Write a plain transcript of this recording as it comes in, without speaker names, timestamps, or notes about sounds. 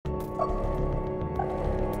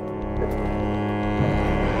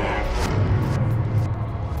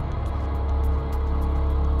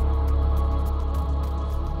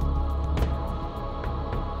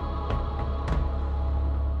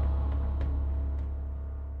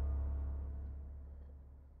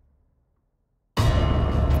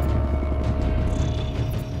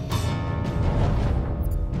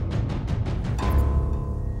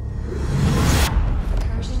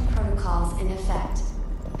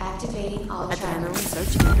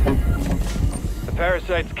The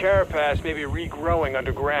parasite's carapace may be regrowing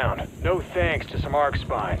underground. No thanks to some arc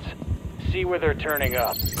spines. See where they're turning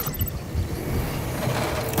up.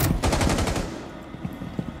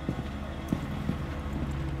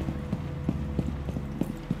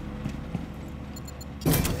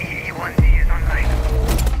 E1D is online.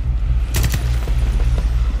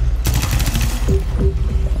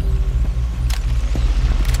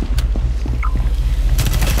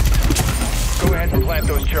 Go ahead and plant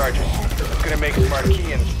those charges. It's gonna make some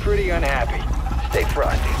Archeans pretty unhappy. Stay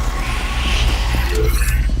frosty.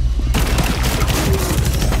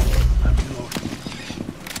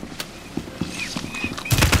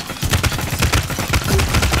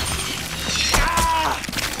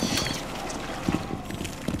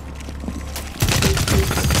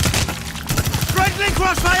 Friendly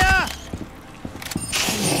crossfire!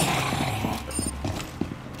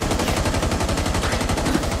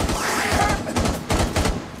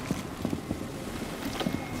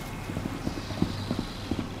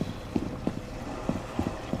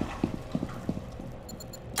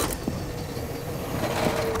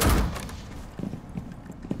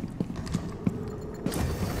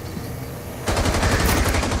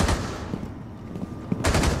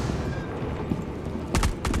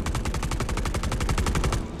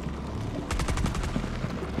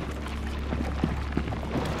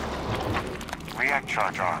 React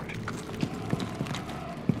charge armed.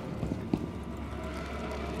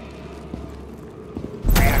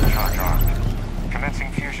 React charge armed.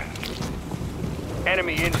 Commencing fusion.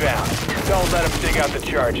 Enemy inbound. Don't let them dig out the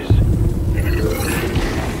charges.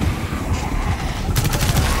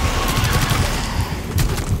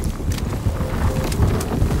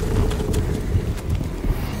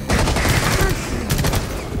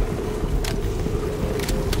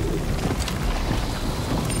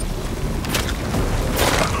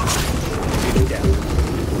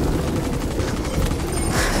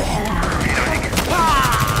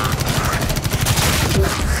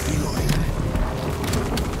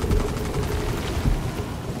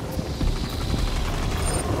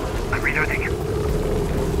 Reloading.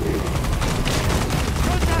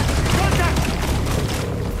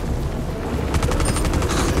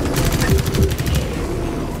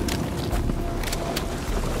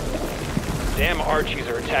 Damn Archies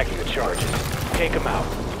are attacking the charges. Take them out.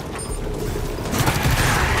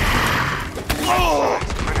 Oh!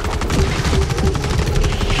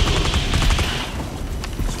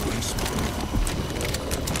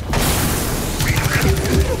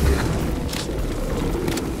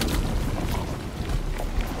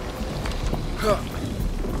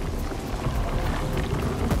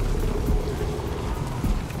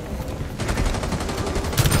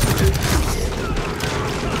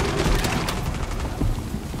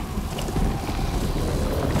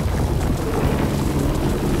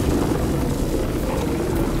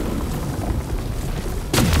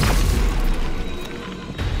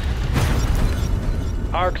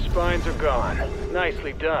 Arc spines are gone.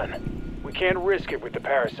 Nicely done. We can't risk it with the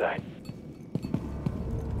parasite.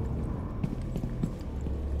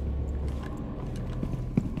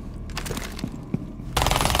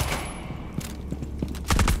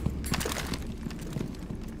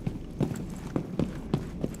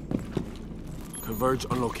 Converge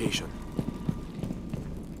on location.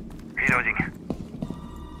 Reloading.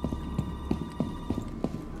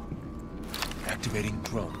 Activating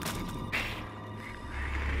drone.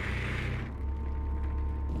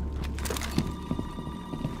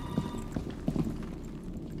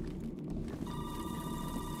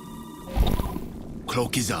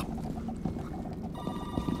 Cloak is up.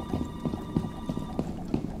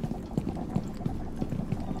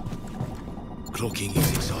 Cloaking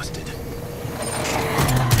is exhausted.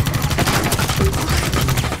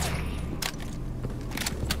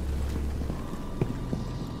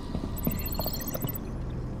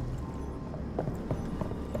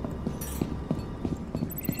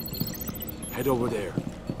 Head over there.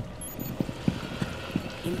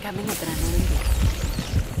 Incoming adrenaline.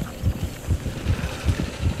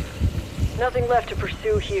 Nothing left to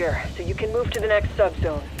pursue here, so you can move to the next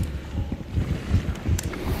subzone.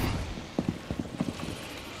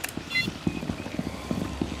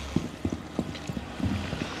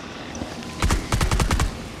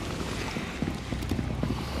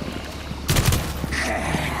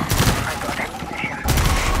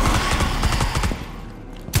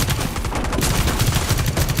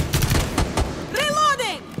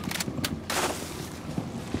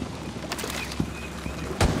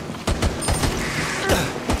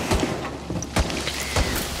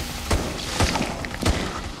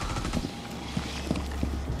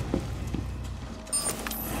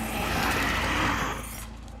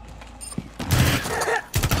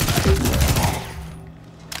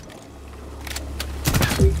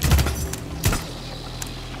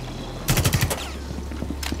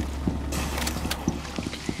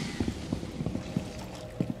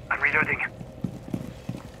 Reloading.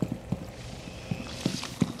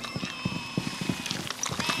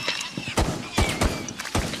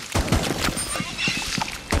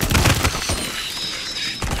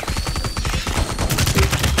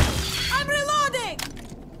 I'm reloading!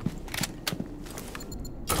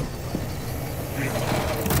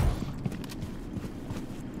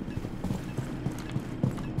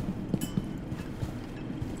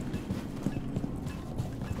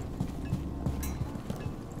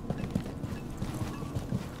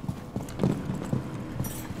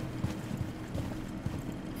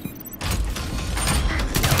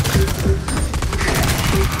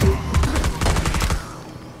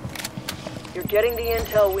 You're getting the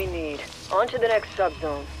intel we need. On to the next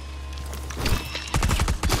subzone.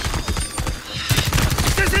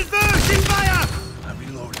 I'm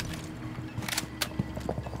reloading.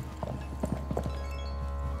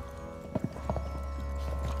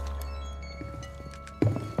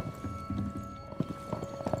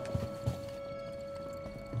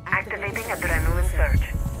 Activating adrenaline surge.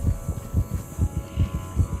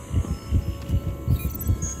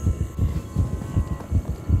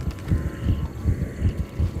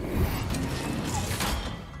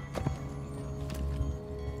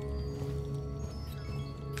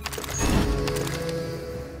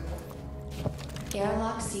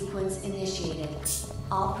 Airlock sequence initiated.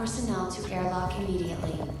 All personnel to airlock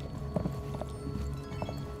immediately.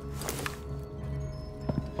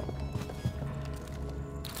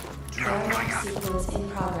 Airlock sequence in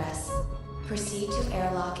progress. Proceed to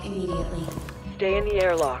airlock immediately. Stay in the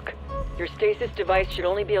airlock. Your stasis device should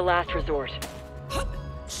only be a last resort.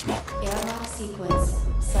 Smoke. Airlock sequence.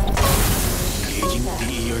 Subzone Engaging set. the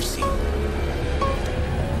ERC.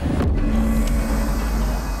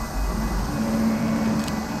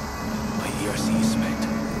 My ERC is spent.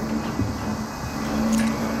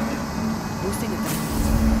 Boosting it.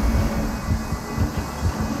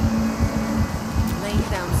 Laying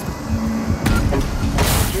down.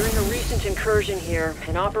 During a recent incursion here,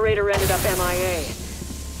 an operator ended up MIA.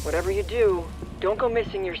 Whatever you do, don't go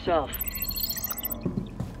missing yourself.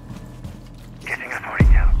 Getting authority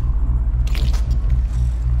now.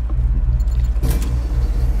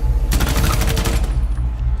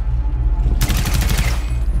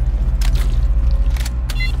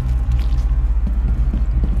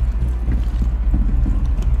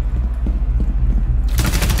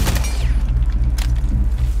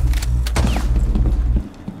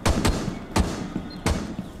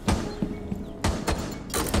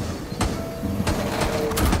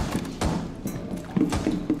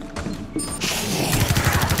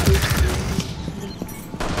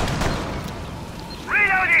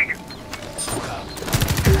 Reloading! Smoke out.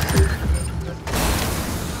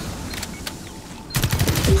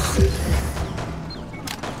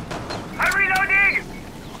 I'm reloading!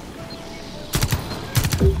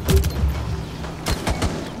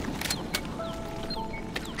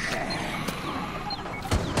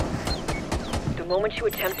 The moment you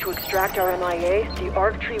attempt to extract our MIA, the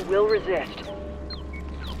arc tree will resist.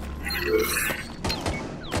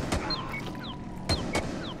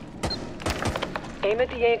 Aim at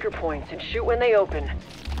the anchor points and shoot when they open.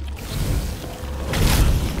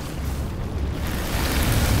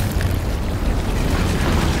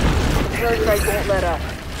 The parasite won't let up.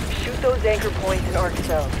 Shoot those anchor points and arc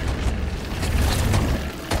cells.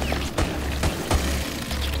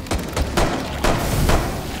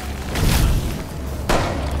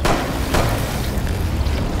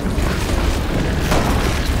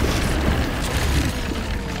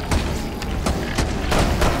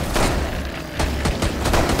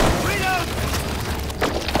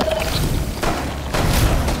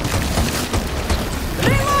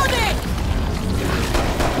 Reloading!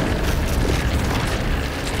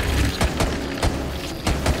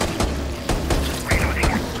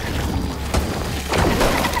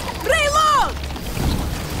 Reload!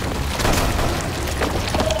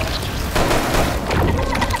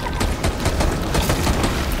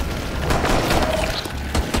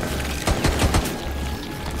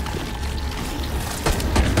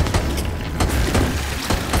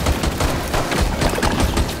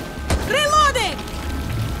 Reloading!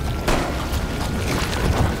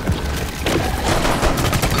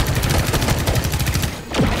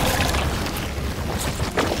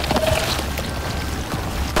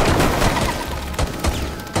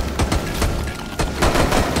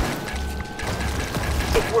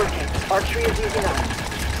 It's working. Arc tree is using up.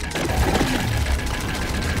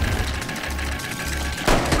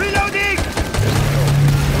 Reloading!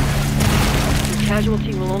 The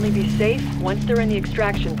casualty will only be safe once they're in the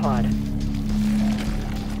extraction pod.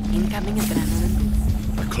 Incoming adrenaline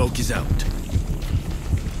boost. My cloak is out.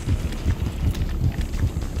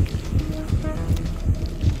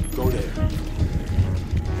 over there.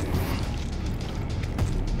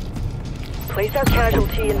 Place our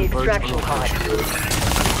casualty in the extraction pod.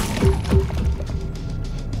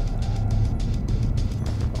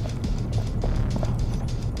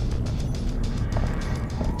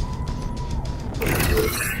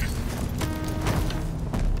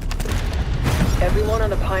 Everyone on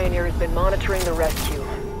the Pioneer has been monitoring the rescue.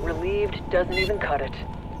 Relieved doesn't even cut it.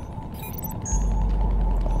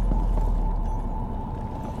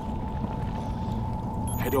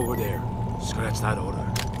 Head over there. Scratch that order.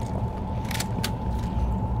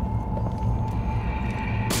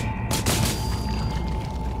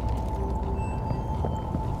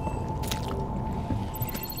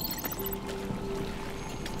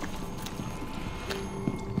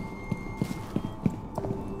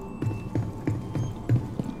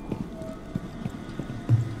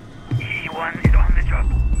 E1 is on the job.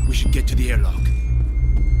 We should get to the airlock.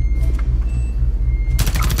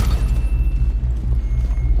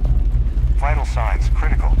 Vital signs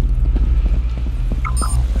critical.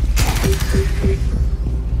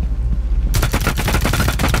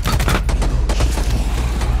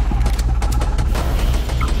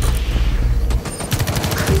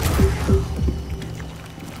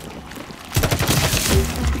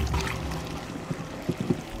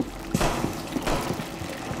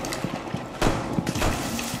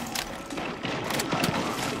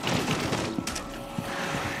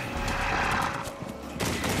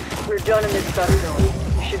 We're done in this stun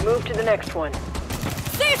zone. We should move to the next one.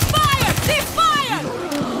 Cease fire! Cease fire!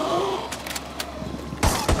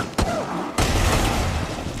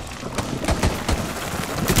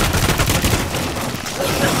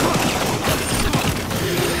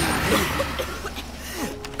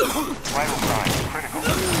 Vital signs critical.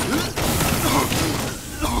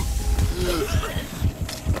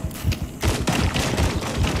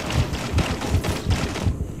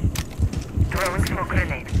 Throwing smoke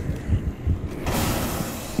grenade.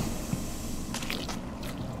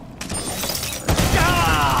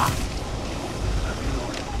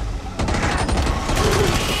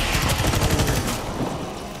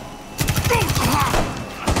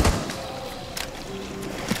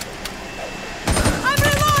 I'm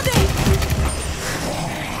reloading!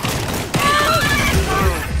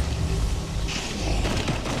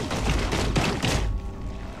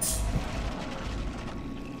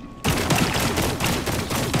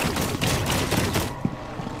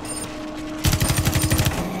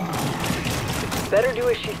 Better do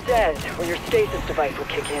as she says, or your stasis device will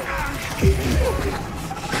kick in.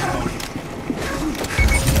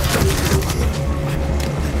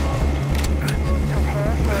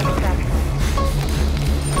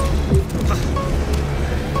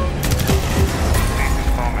 Stasis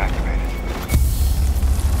foam activated.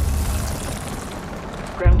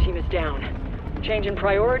 Ground team is down. Change in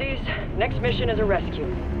priorities. Next mission is a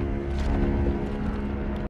rescue.